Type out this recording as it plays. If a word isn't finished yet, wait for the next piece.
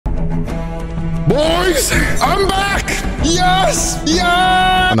guys, I'm back. Yes.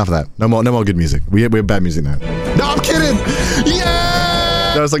 Yeah. Enough of that. No more good music. We have bad music now. No, I'm kidding.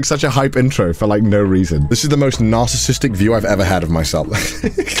 Yeah. That was like such a hype intro for like no reason. This is the most narcissistic view I've ever had of myself.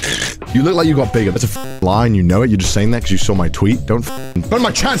 You look like you got bigger. That's a line. You know it. You're just saying that because you saw my tweet. Don't burn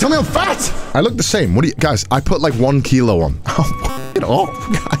my chat. Tell me I'm fat. I look the same. What do you guys? I put like 1 kilo on. Oh, get off,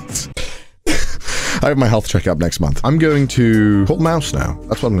 guys. I have my health checkup next month. I'm going to call Mouse now.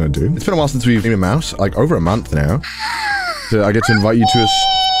 That's what I'm going to do. It's been a while since we've seen a Mouse, like over a month now. So I get to invite you to a...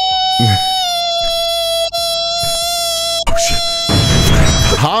 Oh, shit.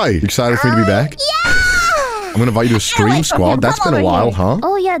 Hi. Excited for me to be back? Yeah. I'm going to invite you to a stream squad. That's been a while, huh?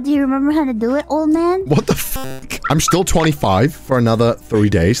 Oh, yeah. Do you remember how to do it, old man? What the fuck? I'm still 25 for another 3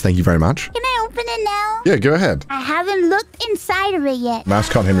 days. Thank you very much. Can I open it now? Yeah, go ahead. I haven't looked inside of it yet. Mouse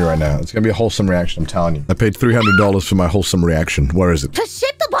can't hear me right now. It's going to be a wholesome reaction, I'm telling you. I paid $300 for my wholesome reaction. Where is it? To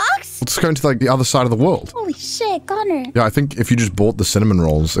ship the box? It's going to like the other side of the world. Holy shit, Connor. Yeah, I think if you just bought the cinnamon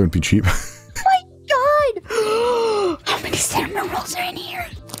rolls, it would be cheap. Oh my god. How many cinnamon rolls are in here?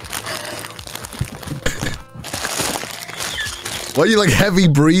 Why are you like heavy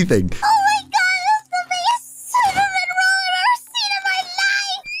breathing? Oh my god, that's the biggest cinnamon roll I've ever seen in my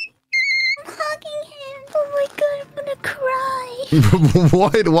life. I'm hugging him. Oh my god, I'm gonna cry.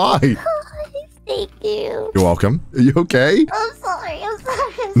 Why? Thank you. You're welcome. Are you okay? I'm sorry.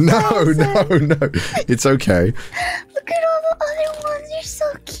 No. It's okay. Look at all the other ones. They're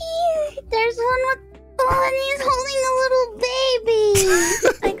so cute. There's one with... Oh, and he's holding a little baby.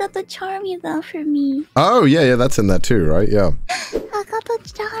 I got the charm you got for me. Oh, yeah, that's in that too, right? Yeah. I got the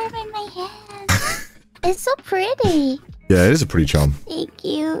charm in my hand. It's so pretty. Yeah, it is a pretty charm. Thank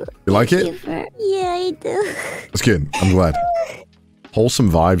you. You like it? Yeah, I do. That's good. I'm glad.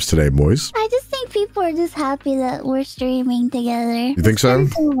 Wholesome vibes today, boys. I just think people are just happy that we're streaming together. You think so?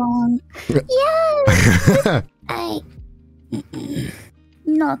 So long. Yes.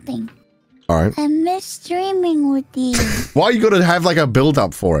 Nothing. All right. I miss streaming with you. Why you gotta have like a build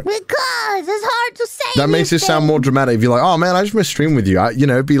up for it? Because it's hard to say. That makes it sound more dramatic. If you're like, oh man, I just miss streaming with you. You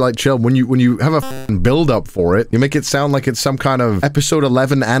know, be like chill. When you have a build up for it, you make it sound like it's some kind of episode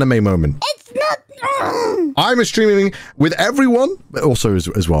 11 anime moment. It's not. I'm streaming with everyone, but also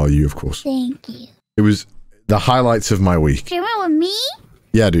as well you, of course. Thank you. It was the highlights of my week. Streaming with me?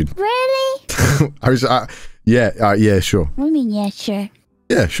 Yeah, dude. Really? I was. Yeah, sure. What do you mean, yeah, sure?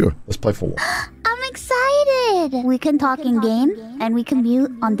 Yeah, sure. Let's play for one. I'm excited. We can talk in game and we can mute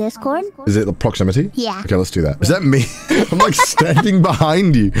on Discord. Is it the proximity? Yeah. Okay, let's do that. Is that me? I'm like standing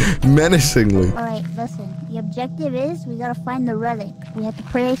behind you, menacingly. All right, listen. The objective is we gotta find the relic. We have to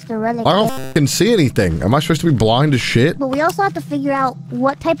place the relic. I don't fucking see anything. Am I supposed to be blind as shit? But we also have to figure out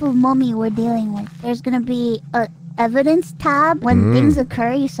what type of mummy we're dealing with. There's gonna be a evidence tab. When things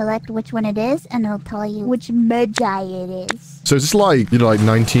occur, you select which one it is, and it'll tell you which magi it is. So is this like, you know, like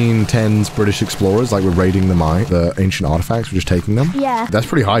 1910s British explorers, like we're raiding the ancient artifacts, we're just taking them? Yeah. That's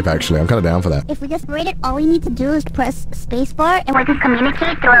pretty hype, actually. I'm kind of down for that. If we get raided, all we need to do is press spacebar, and we can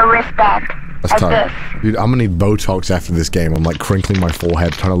communicate through a wristband. That's tight. Dude, I'm gonna need Botox after this game. I'm like crinkling my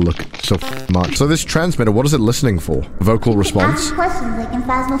forehead, trying to look so much. So this transmitter, what is it listening for? Vocal response? Ask questions like in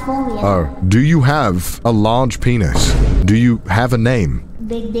Phasmophobia. Oh, do you have a large penis? Do you have a name?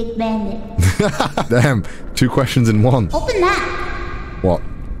 Big Dick Bandit. Damn, 2 questions in one. Open that. What?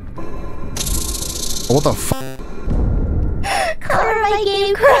 What the f? Connor, my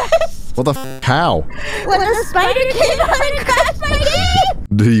game crashed. What the f? How? When the spider came on and crashed my game.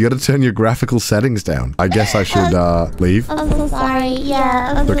 Dude, you gotta turn your graphical settings down. I guess I should leave. I'm so sorry.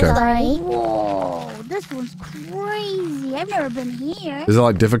 Yeah, I'm so Okay. sorry. Whoa, this one's crazy. I've never been here. Is it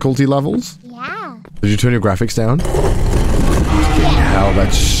like difficulty levels? Yeah. Did you turn your graphics down? Hell,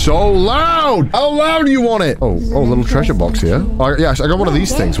 that's so loud! How loud do you want it? Oh, little treasure box here. Oh, yes, I got one of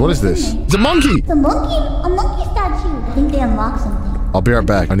these things. What is this? It's a monkey! The monkey? A monkey statue. I think they unlocked something. I'll be right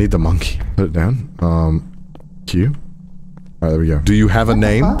back. I need the monkey. Put it down. Q. Alright, there we go. Do you have a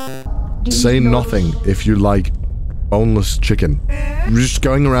name? Say nothing if you like boneless chicken. You're just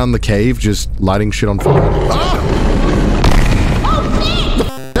going around the cave, just lighting shit on fire. Ah!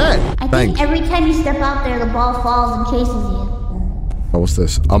 I think every time you step out there, the ball falls and chases you. Oh, what's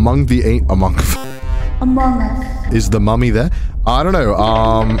this? Among Us. Is the mummy there? I don't know.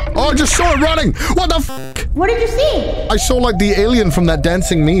 Oh, I just saw it running! What the f? What did you see? I saw like the alien from that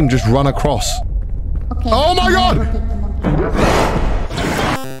dancing meme just run across. Okay. Oh my god!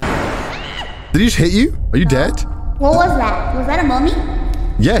 Did he just hit you? Are you dead? What was that? Was that a mummy?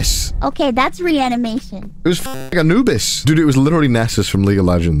 Yes. Okay, that's reanimation. It was like Anubis. Dude, it was literally Nessus from League of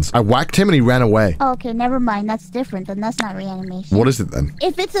Legends. I whacked him and he ran away. Okay, never mind. That's different. Then that's not reanimation. What is it then?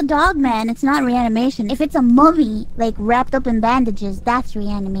 If it's a dog man, it's not reanimation. If it's a mummy, like wrapped up in bandages, that's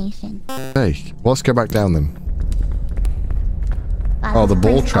reanimation. Hey, well, let's go back down then. God, Oh, the this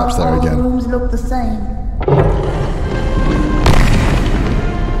ball place- trap's there all again. the rooms look the same.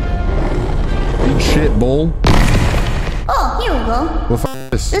 Eat shit, ball. Oh, here we go. What the f is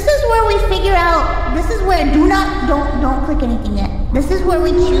this? This is where we figure out. This is where don't click anything yet. This is where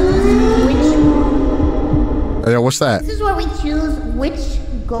we choose which. Yeah, what's that? This is where we choose which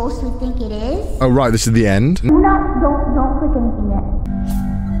ghost we think it is. Oh, right, this is the end. Don't click anything yet.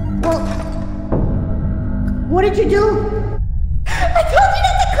 Well, what did you do? I told you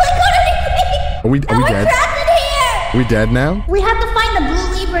not to click on anything. Are we We're dead? trapped in here. Are we dead now? We have to find the blue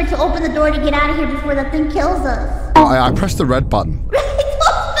lever to open the door to get out of here before the thing kills us. Oh, I pressed the red button. I told you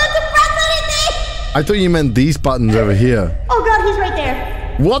not to press anything. I thought you meant these buttons over here. Oh God, he's right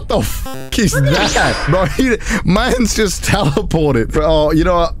there. What the f is that? Bro, man's just teleported. Oh, you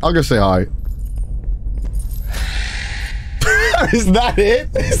know what? I'll go say hi. Is that it?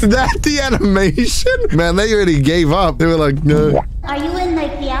 Is that the animation? Man, they already gave up. They were like, no. Are you in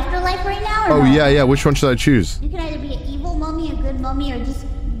like the afterlife right now? Or Oh, no? yeah. Which one should I choose? You can either be an evil mummy, a good mummy, or just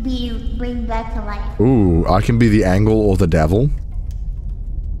be bring back to life. Ooh, I can be the angle or the devil.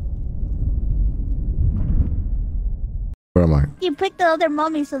 Where am I? You picked the other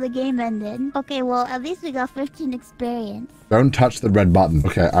mummy, so the game ended. Okay, well, at least we got 15 experience. Don't touch the red button.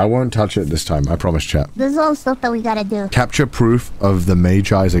 Okay, I won't touch it this time. I promise, chat. This is all stuff that we gotta do. Capture proof of the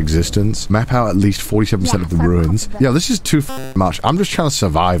Magi's existence. Map out at least 47% of the ruins. Yeah, this is too much. I'm just trying to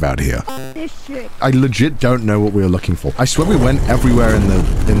survive out here. This shit. I legit don't know what we were looking for. I swear we went everywhere in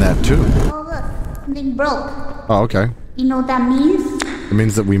that tomb. Oh, look. Something broke. Oh, okay. You know what that means? It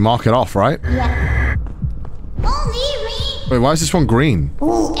means that we mark it off, right? Yeah. Don't leave me. Wait, why is this one green?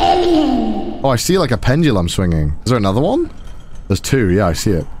 Ooh, alien. Oh, I see like a pendulum swinging. Is there another one? There's two. Yeah, I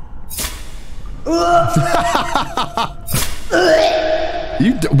see it.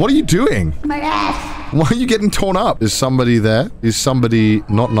 What are you doing? My ass. Why are you getting torn up? Is somebody there? Is somebody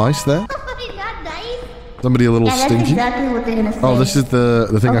not nice there? Somebody not nice. Somebody a little Yeah, that's stinky? exactly what they're gonna say. Oh, this is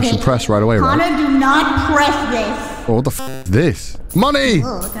the thing I should press right away, right? Connor, do not press this. Oh, what the f is this? Money!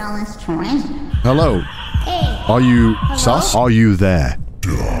 Oh, look at all this treasure. Hello. Hey. Are you Hello? sus? Are you there?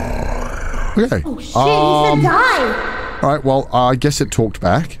 Okay. Oh, shit, he said die. Alright, well, I guess it talked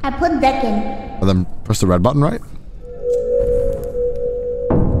back. I put deck in. And then press the red button, right?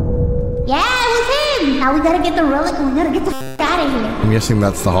 Yeah, it was him. Now we gotta get the relic and we gotta get the out of here. I'm guessing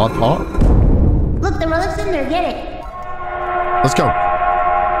that's the hard part. Look, the relic's in there. Get it. Let's go.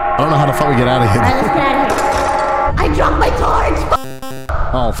 I don't know how the fuck we get out of All right, here. let's get out of here. I dropped my torch.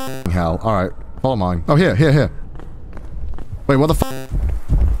 Oh, f***ing hell. Alright, follow mine. Oh, here. Wait, what the f***?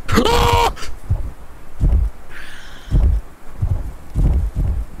 Ah!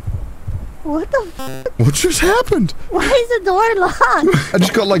 What the f***? What just happened? Why is the door locked? I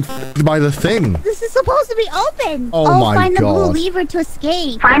just got like f***ed by the thing. This is supposed to be open. Oh my find the blue God. lever to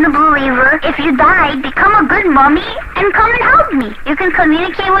escape. Find the blue lever. If you die, become a good mummy and come and help me. You can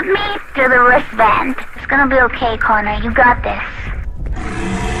communicate with me through the wristband. It's gonna be okay, Connor. You got this.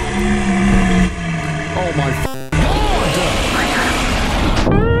 Oh my God.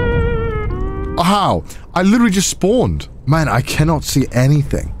 How? I literally just spawned. Man, I cannot see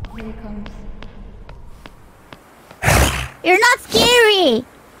anything. Here it comes. You're not scary.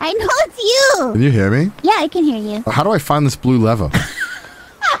 I know it's you. Can you hear me? Yeah, I can hear you. How do I find this blue lever?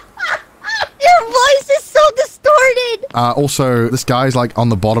 Your voice is so distorted. Also, this guy's like on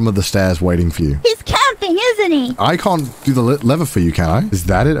the bottom of the stairs waiting for you. He's camping, isn't he? I can't do the lever for you, can I? Is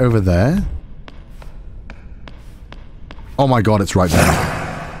that it over there? Oh my God, it's right there.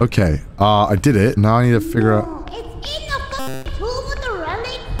 Okay, I did it. Now I need to figure out... Oh, it's in the fucking tomb with the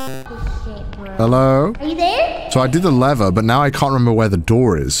relic. Oh, shit, bro. Hello? Are you there? So I did the lever, but now I can't remember where the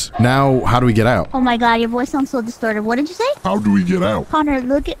door is. Now, how do we get out? Oh my God, your voice sounds so distorted. What did you say? How do we get out? Connor,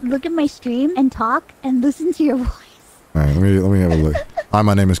 look at my stream and talk and listen to your voice. All right, let me have a look. Hi,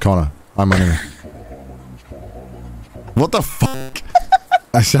 my name is Connor. Hi, my name. What the fuck?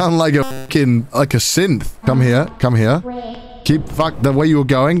 I sound like a fucking like a synth. Come here. Wait. Keep the way you were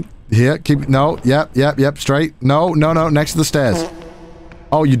going. Here, keep yep, straight. No, next to the stairs.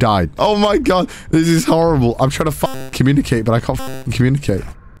 Oh, you died. Oh my God, this is horrible. I'm trying to communicate, but I can't communicate.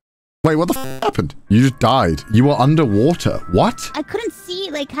 Wait, what the happened? You just died. You were underwater. What? I couldn't see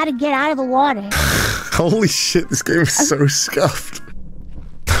like how to get out of the water. Holy shit, this game is so scuffed.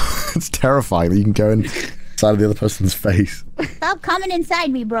 It's terrifying that you can go and side of the other person's face. Stop coming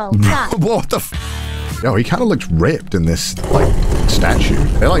inside me, bro. Stop. What the f? Yo, he kind of looks ripped in this, like, statue.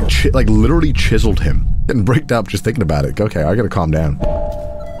 They, like literally chiseled him. Getting bricked up just thinking about it. Okay, I gotta calm down.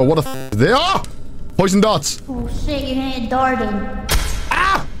 Oh, what the f? They are! Poison darts! Oh, shit, you're gonna get darted.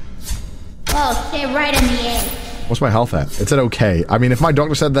 Ah! Oh, shit, right in the edge. What's my health at? It said okay. I mean, if my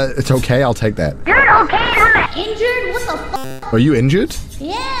doctor said that it's okay, I'll take that. You're okay, I'm Injured? What the f? Are you injured?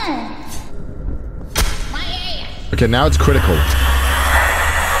 Yeah. My ass. Okay, now it's critical.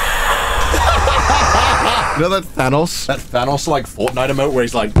 You know that Thanos? That Thanos, like, Fortnite emote where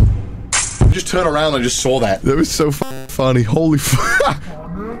he's like... Just turn around and I just saw that. That was so funny. Holy f...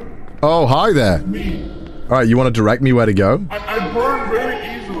 Oh, hi there. Me. Alright, you want to direct me where to go? I burn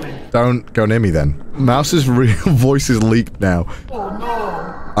very easily. Don't go near me then. Mouse's real voice is leaked now. Oh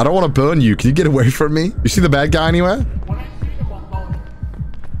no. I don't want to burn you. Can you get away from me? You see the bad guy anywhere? When I think about going,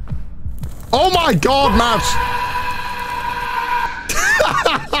 Oh my god, Mouse!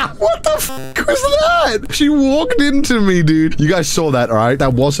 What the f was that? She walked into me, dude. You guys saw that, alright?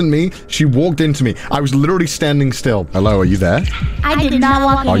 That wasn't me. She walked into me. I was literally standing still. Hello, are you there? I did not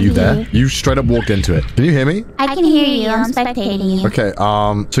walk into Are you there? you. You straight up walked into it. Can you hear me? I can hear you. I'm spectating you. Okay,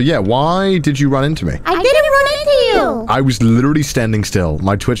 so yeah, why did you run into me? I didn't run into you. I was literally standing still.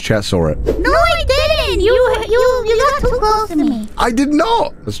 My Twitch chat saw it. No, I didn't. You got too close to me. I did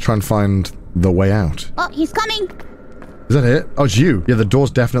not! Let's try and find the way out. Oh, he's coming. Is that it? Oh, it's you. Yeah, the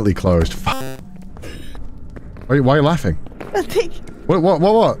door's definitely closed. Why are you laughing? Nothing.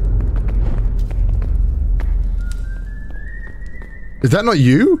 What? Is that not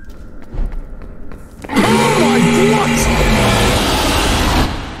you? Oh my god!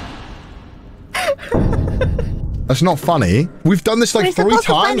 That's not funny. We've done this like We're 3 supposed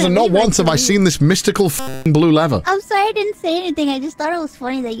to find times a and not lever once have I to seen this mystical f***ing blue lever. I'm sorry I didn't say anything. I just thought it was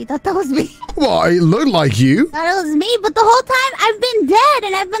funny that you thought that was me. What? It looked like you. Thought it was me, but the whole time I've been dead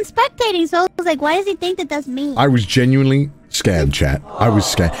and I've been spectating. So I was like, why does he think that that's me? I was genuinely scared, chat. I was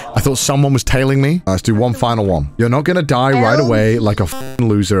scared. I thought someone was tailing me. Let's do one final one. You're not gonna die right away like a f***ing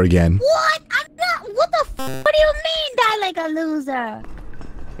loser again. What? I'm not. What the f? What do you mean, die like a loser?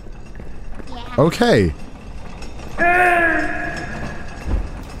 Yeah. Okay.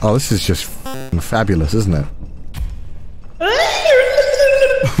 Oh, this is just f***ing fabulous, isn't it?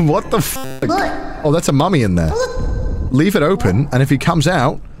 What the f***? Look. Oh, that's a mummy in there. Look. Leave it open, and if he comes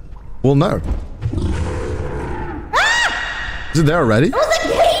out, we'll know. Ah! Is it there already? It was a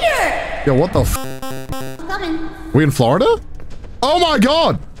gator. Yo, what the f***? It's coming. We in Florida? Oh my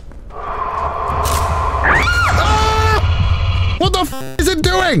god! Ah! What the f*** is it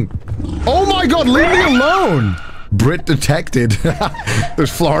doing? Oh my god, leave me alone! Brit detected.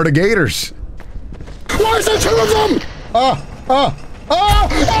 There's Florida gators. Why is there 2 of them? Hi.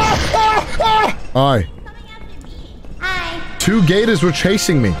 Coming after me. Hi. 2 gators were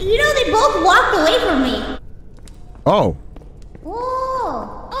chasing me. You know they both walked away from me. Oh.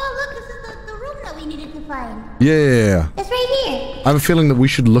 Oh. Oh, look, this is the room that we needed to find. Yeah. It's right here. I have a feeling that we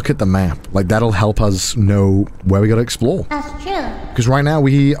should look at the map. Like, that'll help us know where we gotta explore. That's true. Because right now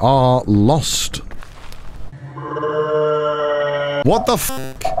we are lost. What the f***?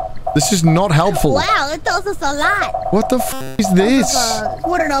 This is not helpful. Wow, it tells us a lot. What the f*** is this?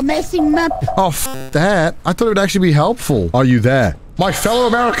 What an amazing map. Oh, f*** that. I thought it would actually be helpful. Are you there? My fellow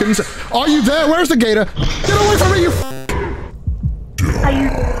Americans, are you there? Where's the gator? Get away from me, you f***. Are you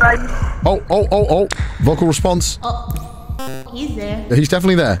good? Oh. Vocal response. Oh, he's there. He's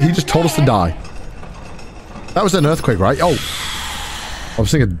definitely there. He just told us to die. That was an earthquake, right? Oh. I'm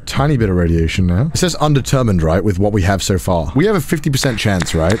seeing a tiny bit of radiation now. It says undetermined, right, with what we have so far. We have a 50%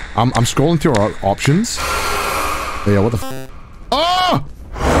 chance, right? I'm scrolling through our options. Yeah, what the f***? Oh!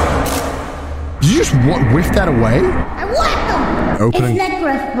 Did you just whiff that away? I want them. Opening. It's neck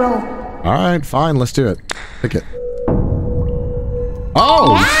rest, bro. Alright, fine, let's do it. Pick it.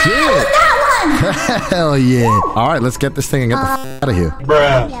 Oh, shit! That one. Hell yeah. Alright, let's get this thing and get the f*** out of here.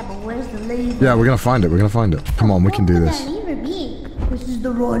 bruh. Yeah, but where's the lever? Yeah, we're gonna find it. We're gonna find it. Come on, we can do What this. could that lever be? This is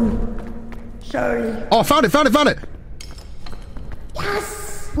the run. Surely. Oh, found it!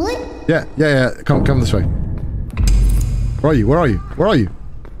 Yes. Pull it. Yeah. Come this way. Where are you?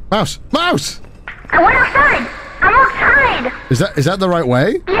 Mouse! I went outside. I'm outside. Is that the right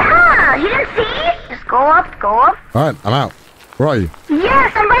way? Yeah, you didn't see? Just go up. Alright, I'm out. Where are you?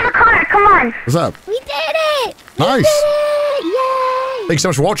 Yes, I'm by the car. Come on. What's up? We did it. Nice. We did it. Yay. Thanks so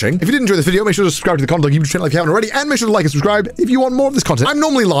much for watching. If you did enjoy this video, make sure to subscribe to the ConnorDawg YouTube channel if you haven't already, and make sure to like and subscribe if you want more of this content. I'm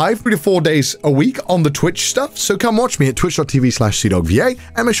normally live 3 to 4 days a week on the Twitch stuff, so come watch me at twitch.tv/CDawgVA,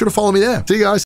 and make sure to follow me there. See you guys.